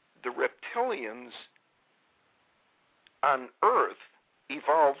the reptilians on Earth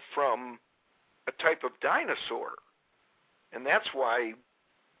evolved from a type of dinosaur. And that's why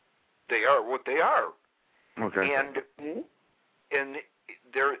they are what they are. Okay. And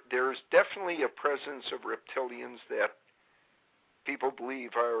there's definitely a presence of reptilians that people believe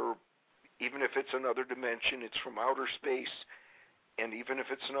are, even if it's another dimension, it's from outer space. And even if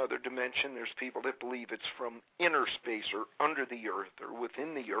it's another dimension, there's people that believe it's from inner space or under the earth or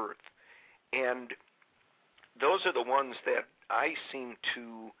within the earth. And those are the ones that I seem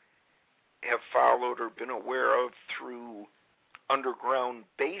to have followed or been aware of through underground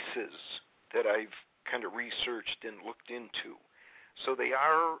bases that I've kind of researched and looked into. So they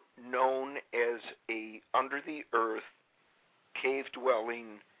are known as a under-the-earth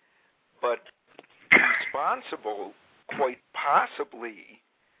cave-dwelling, but responsible, quite possibly,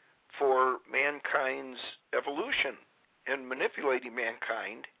 for mankind's evolution and manipulating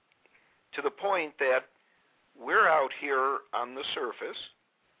mankind to the point that we're out here on the surface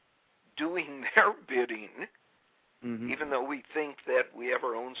doing their bidding, even though we think that we have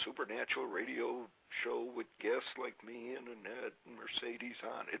our own supernatural radio show with guests like me and Annette and Mercedes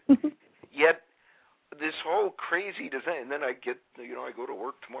on it. Yet this whole crazy design, and then I get, I go to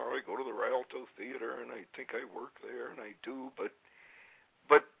work tomorrow, I go to the Rialto Theater, and I think I work there, and I do, but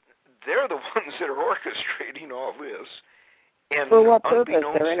they're the ones that are orchestrating all this. And for what purpose?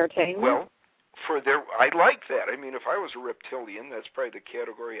 Their entertainment? Well, I like that. I mean, if I was a reptilian, that's probably the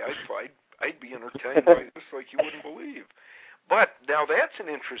category I'd find. I'd be entertained by this like you wouldn't believe. But now that's an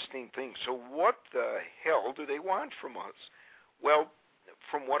interesting thing. So what the hell do they want from us? Well,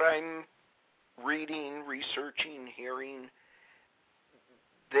 from what I'm reading, researching, hearing,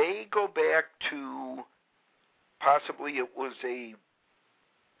 they go back to possibly it was a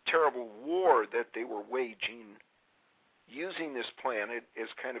terrible war that they were waging, using this planet as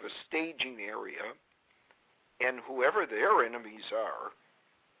kind of a staging area, and whoever their enemies are,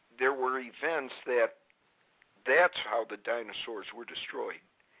 there were events that's how the dinosaurs were destroyed.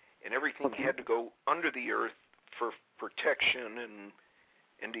 And everything had to go under the earth for protection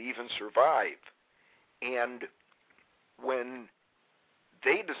and to even survive. And when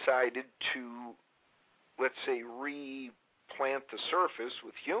they decided to, let's say, replant the surface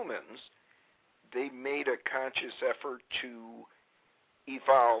with humans, they made a conscious effort to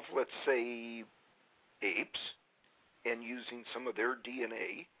evolve, let's say, apes, and using some of their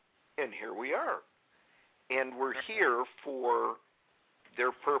DNA, and here we are. And we're here for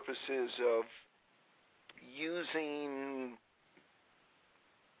their purposes of using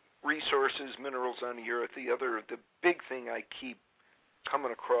resources, minerals on the earth. The big thing I keep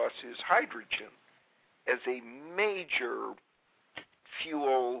coming across is hydrogen as a major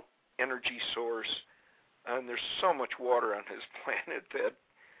fuel energy source. And there's so much water on this planet that,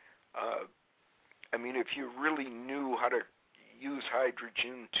 if you really knew how to use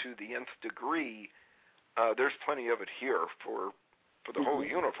hydrogen to the nth degree, there's plenty of it here for the whole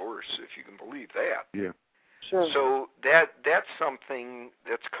universe, if you can believe that. Yeah. Sure. So that's something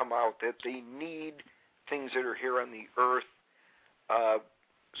that's come out, that they need things that are here on the earth.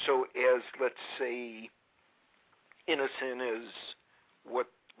 So as, let's say, innocent as what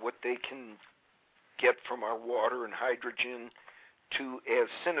they can get from our water and hydrogen, to as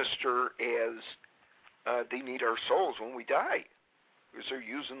sinister as they need our souls when we die, because they're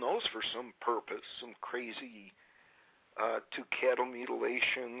using those for some purpose, some crazy to cattle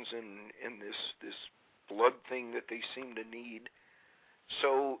mutilations and this blood thing that they seem to need.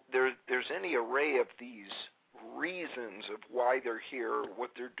 So there's any array of these reasons of why they're here,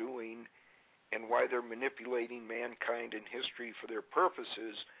 what they're doing, and why they're manipulating mankind and history for their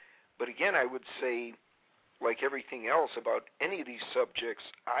purposes. But again, I would say, like everything else about any of these subjects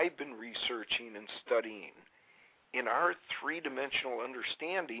I've been researching and studying, in our three-dimensional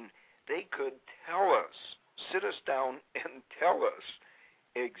understanding, they could tell us, sit us down and tell us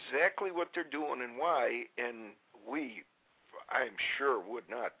exactly what they're doing and why, and we, I'm sure, would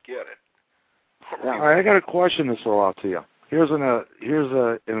not get it. Now, I got a question to throw out to you. Here's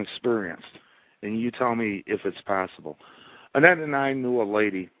an experience, and you tell me if it's possible. Annette and I knew a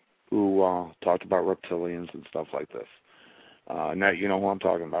lady who talked about reptilians and stuff like this. Annette, you know who I'm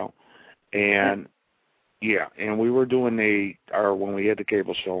talking about. And yeah, and we were doing when we had the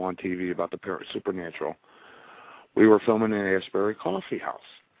cable show on TV about the supernatural, we were filming in Asbury Coffee House.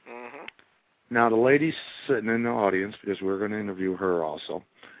 Mm-hmm. Now, the lady's sitting in the audience because we were going to interview her also.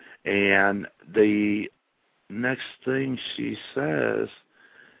 And the next thing she says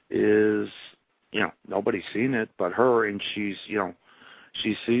is, nobody's seen it but her, and she's,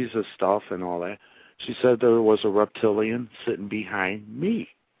 she sees the stuff and all that. She said there was a reptilian sitting behind me.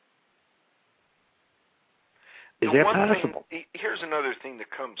 Is that possible? Here's another thing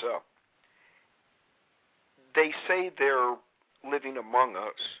that comes up. They say they're living among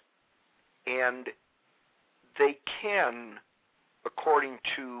us, and they can, according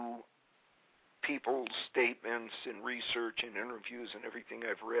to people's statements and research and interviews and everything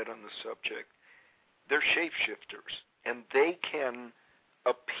I've read on the subject, they're shapeshifters, and they can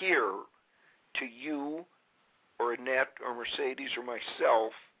appear to you or Annette or Mercedes or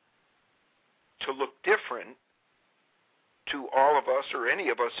myself to look different to all of us or any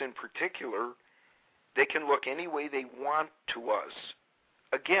of us in particular. They can look any way they want to us,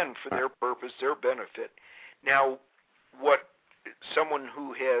 again, for their purpose, their benefit. Now, what someone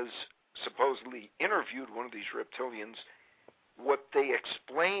who has supposedly interviewed one of these reptilians, what they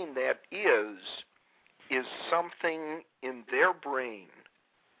explain that is something in their brain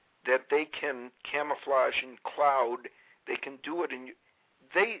that they can camouflage and cloud. They can do it, and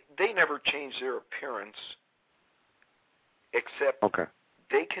they never change their appearance, except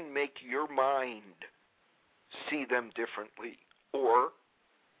they can make your mind see them differently or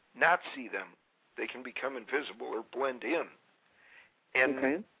not see them. They can become invisible or blend in.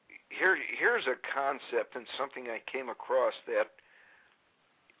 And here's a concept and something I came across that,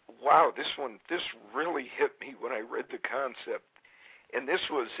 wow, this really hit me when I read the concept. And this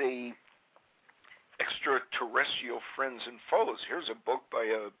was a Extraterrestrial Friends and Foes. Here's a book by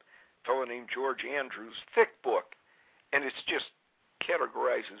a fellow named George Andrews, thick book, and it's just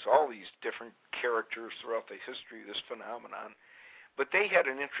categorizes all these different characters throughout the history of this phenomenon. But they had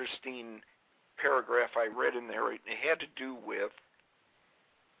an interesting paragraph I read in there. It had to do with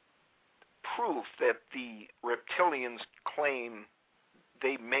proof that the reptilians claim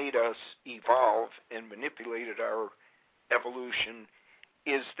they made us evolve and manipulated our evolution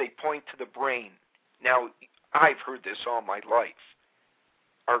is they point to the brain. Now, I've heard this all my life.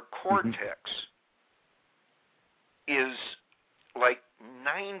 Our cortex is like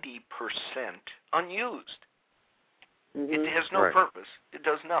 90% unused. It has no purpose. It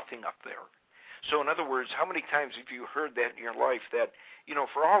does nothing up there. So in other words, how many times have you heard that in your life that,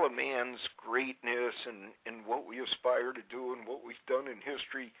 for all of man's greatness and what we aspire to do and what we've done in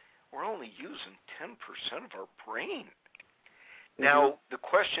history, we're only using 10% of our brain. Now, the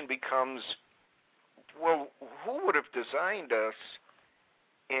question becomes, well, who would have designed us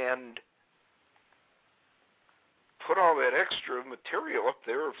and put all that extra material up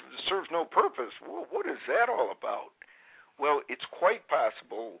there if it serves no purpose? Well, what is that all about? Well, it's quite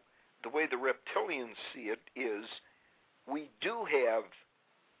possible, the way the reptilians see it is, we do have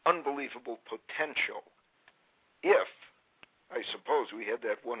unbelievable potential if, I suppose, we had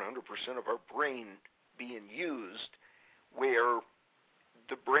that 100% of our brain being used, where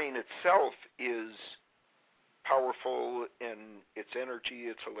the brain itself is powerful in its energy,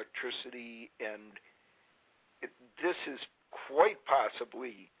 its electricity, and this is quite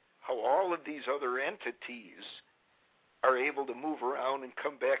possibly how all of these other entities are able to move around and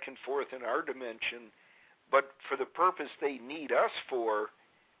come back and forth in our dimension. But for the purpose they need us for,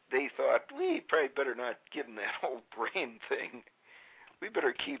 they thought, we probably better not give them that whole brain thing. We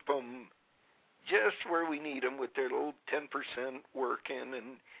better keep them just where we need them with their little 10% working,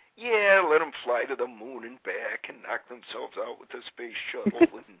 and yeah, let them fly to the moon and back and knock themselves out with the space shuttle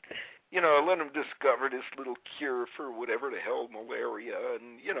and, let them discover this little cure for whatever the hell, malaria,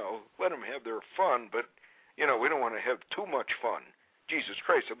 and, let them have their fun, but, we don't want to have too much fun. Jesus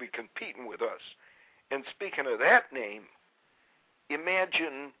Christ, they'll be competing with us. And speaking of that name,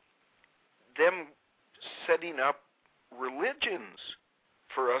 imagine them setting up religions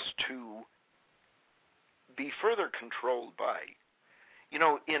for us to be further controlled by.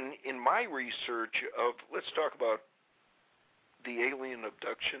 In my research of, let's talk about the alien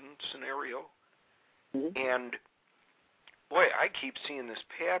abduction scenario, and boy, I keep seeing this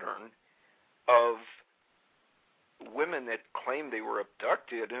pattern of women that claim they were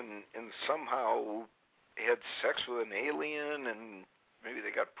abducted and somehow had sex with an alien, and maybe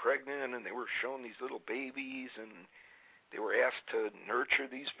they got pregnant and they were shown these little babies and they were asked to nurture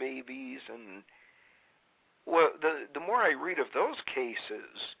these babies. And well, the more I read of those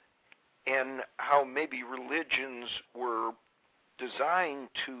cases and how maybe religions were designed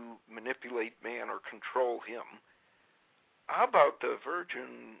to manipulate man or control him, how about the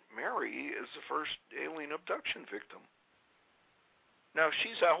Virgin Mary as the first alien abduction victim? Now,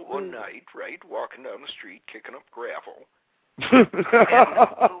 she's out one night, right, walking down the street, kicking up gravel. And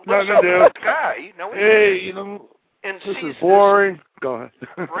looks up at the sky. No, hey, and this sees is boring. Go ahead.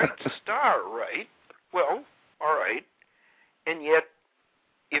 this bright star, right? Well, all right. And yet,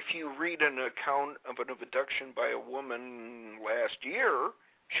 if you read an account of an abduction by a woman last year,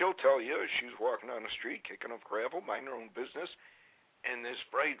 she'll tell you she's walking down the street, kicking up gravel, minding her own business, and this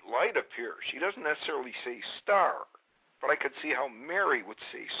bright light appears. She doesn't necessarily say star, but I could see how Mary would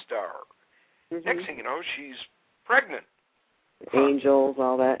say star. Next thing you know, she's pregnant. Angels,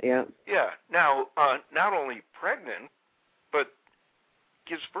 all that, yeah. Yeah. Now, not only pregnant, but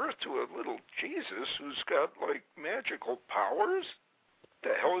gives birth to a little Jesus who's got, like, magical powers? The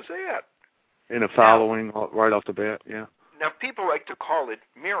hell is that? In a following right off the bat, yeah. Now, people like to call it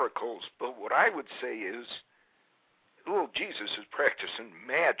miracles, but what I would say is little Jesus is practicing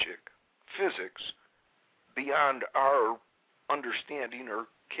magic, physics, beyond our understanding or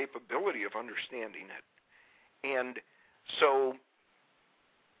capability of understanding it. And so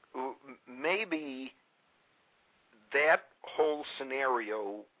maybe that whole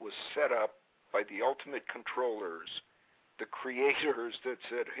scenario was set up by the ultimate controllers, the creators that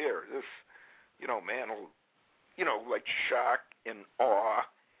said, here, this, man will, like shock and awe,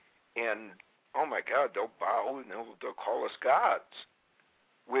 and, oh my God, they'll bow and they'll call us gods,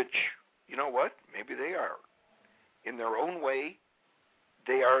 which, you know what, maybe they are. In their own way,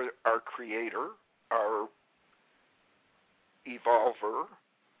 they are our creator, our evolver,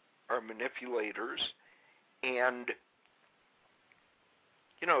 our manipulators, and,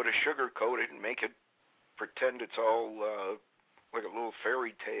 to sugarcoat it and make it pretend it's all like a little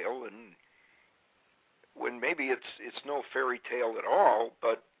fairy tale, and when maybe it's no fairy tale at all,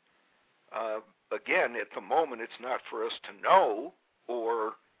 but again, at the moment, it's not for us to know,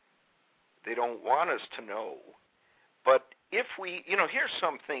 or they don't want us to know. But if we, here's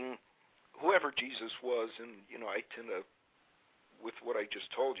something, whoever Jesus was, and, I tend to, with what I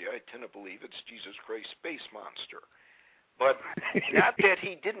just told you, I tend to believe it's Jesus Christ Space Monster. But not that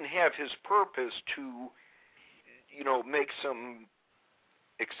he didn't have his purpose to, make some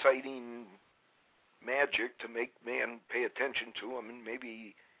exciting magic to make man pay attention to him, and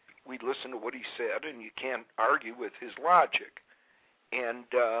maybe we'd listen to what he said, and you can't argue with his logic. And,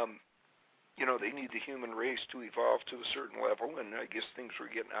 they need the human race to evolve to a certain level, and I guess things were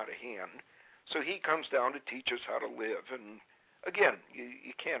getting out of hand. So he comes down to teach us how to live, and again,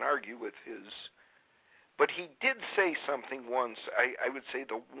 you can't argue with his. But he did say something once, I would say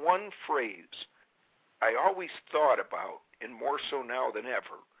the one phrase I always thought about, and more so now than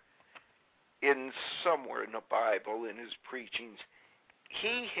ever, in somewhere in the Bible, in his preachings,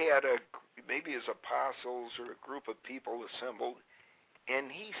 he had maybe his apostles or a group of people assembled, and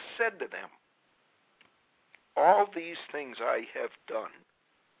he said to them, all these things I have done,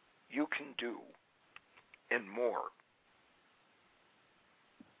 you can do, and more.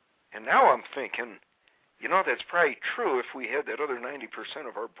 And now I'm thinking, that's probably true if we had that other 90%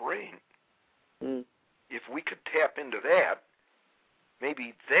 of our brain. If we could tap into that,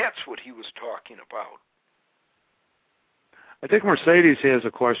 maybe that's what he was talking about. I think Mercedes has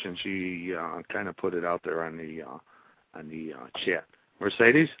a question. She kind of put it out there on the chat.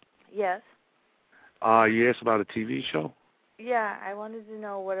 Mercedes? Yes. You asked about a TV show? Yeah, I wanted to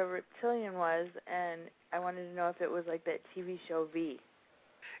know what a reptilian was, and I wanted to know if it was like that TV show V.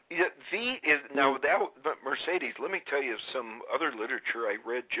 Yeah, V is, now that, but Mercedes, let me tell you some other literature I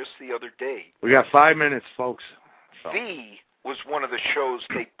read just the other day. We got 5 minutes, folks. So. V was one of the shows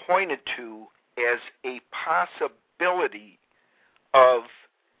they pointed to as a possibility of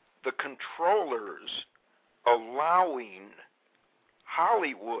the controllers allowing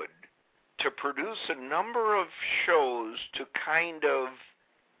Hollywood to produce a number of shows to kind of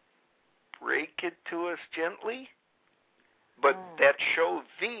break it to us gently. But that show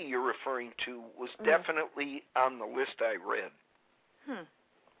V you're referring to was definitely on the list I read.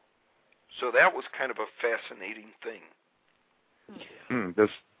 So that was kind of a fascinating thing. Does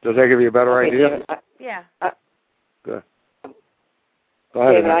that give you a better idea? Yeah. Good. Go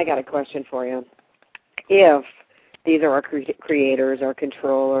ahead, David, I got a question for you. If these are our creators, our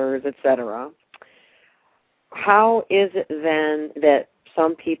controllers, etc., how is it then that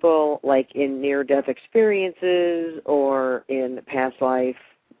some people, like in near-death experiences or in past life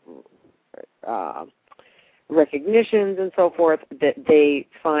recognitions and so forth, that they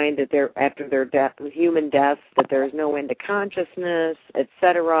find that they're after their death, human deaths, that there is no end to consciousness,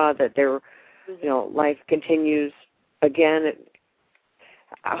 etc., that their life continues again?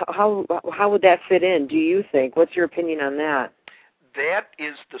 How would that fit in, do you think? What's your opinion on that? That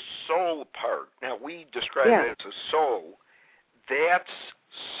is the soul part. Now, we describe it as a soul. That's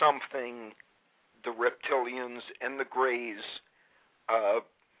something the reptilians and the Greys,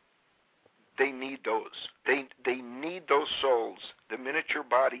 they need those. They need those souls. The minute your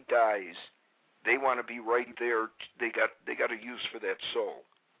body dies, they want to be right there. They got a use for that soul.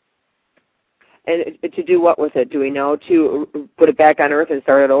 And to do what with it? Do we know? To put it back on Earth and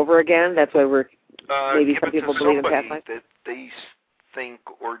start it over again? That's why we're maybe some people believe in past life. That they think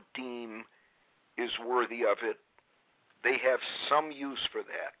or deem is worthy of it. They have some use for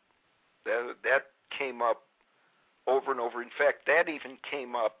that. That came up over and over. In fact, that even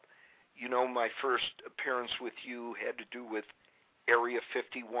came up. My first appearance with you had to do with Area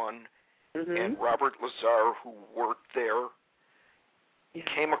 51, and Robert Lazar, who worked there,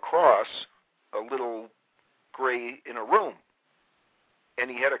 came across a little Gray in a room, and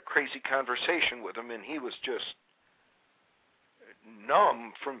he had a crazy conversation with him, and he was just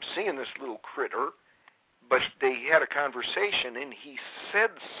numb from seeing this little critter. But they had a conversation, and he said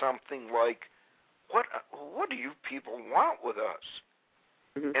something like, what do you people want with us?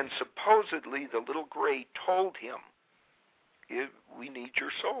 And supposedly the little Gray told him, we need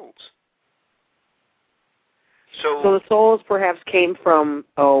your souls. So the souls perhaps came from,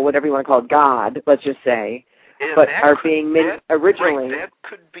 whatever you want to call it, God, let's just say, but are being made originally. Right, that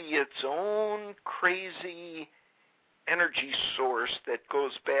could be its own crazy energy source that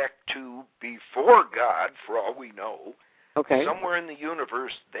goes back to before God, for all we know. Okay. Somewhere in the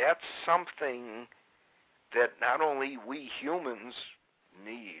universe, that's something that not only we humans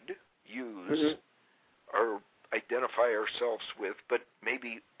need, use, or identify ourselves with, but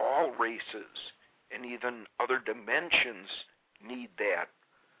maybe all races and even other dimensions need that.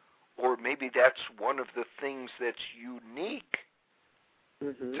 Or maybe that's one of the things that's unique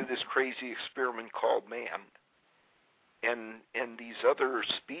to this crazy experiment called man. And these other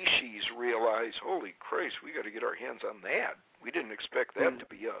species realize, holy Christ, we got to get our hands on that. We didn't expect that to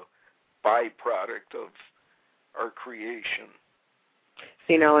be a byproduct of our creation.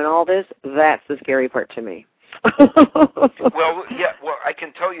 See, now in all this, that's the scary part to me. Well, I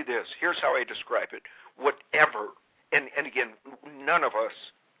can tell you this. Here's how I describe it. Whatever, and again, none of us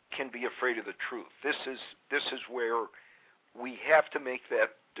can be afraid of the truth. This is where we have to make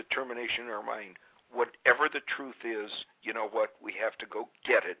that determination in our mind. Whatever the truth is, you know what, we have to go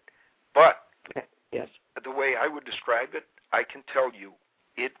get it. But the way I would describe it, I can tell you,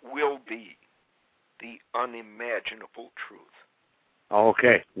 it will be the unimaginable truth.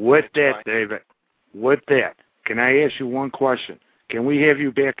 Okay. With that, David, can I ask you one question? Can we have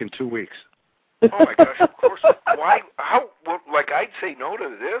you back in 2 weeks? Oh, my gosh, of course. Why? How? Like, I'd say no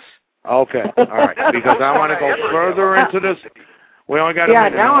to this? Okay. All right. Because I want to go further into this. We only got a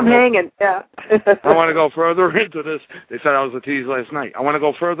minute. Now I'm hanging. Yeah. I want to go further into this. They said I was a tease last night. I want to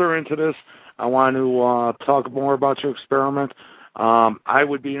go further into this. I want to talk more about your experiment. I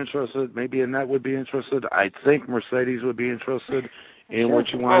would be interested. Maybe Annette would be interested. I think Mercedes would be interested in what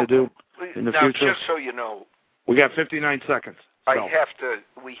you want to do in the future. Now, just so you know, we got 59 seconds. So.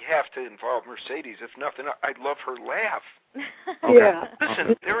 We have to involve Mercedes. If nothing, I'd love her laugh. Okay. Yeah.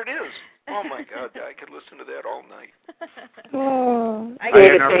 Listen, there it is. Oh my God, I could listen to that all night. Oh,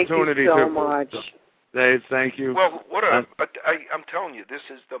 David, thank you so much. Dave, thank you. Well, I'm telling you, this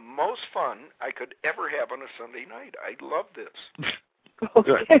is the most fun I could ever have on a Sunday night. I love this.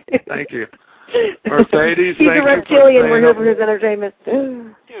 Good. Thank you. Mercedes, he's thank a reptilian. We're here for his entertainment.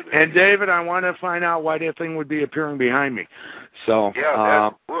 And David, I want to find out why that thing would be appearing behind me. So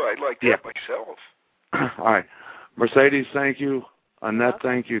I'd like that myself. All right. Mercedes, thank you. Annette,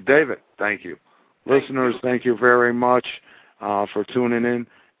 thank you. David, thank you. Listeners, thank you very much for tuning in.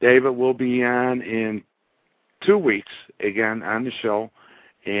 David will be on in 2 weeks again on the show.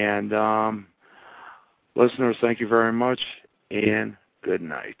 And listeners, thank you very much, and good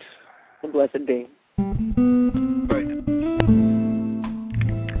night. And blessed be.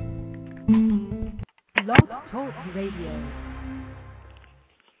 Blog Talk Radio.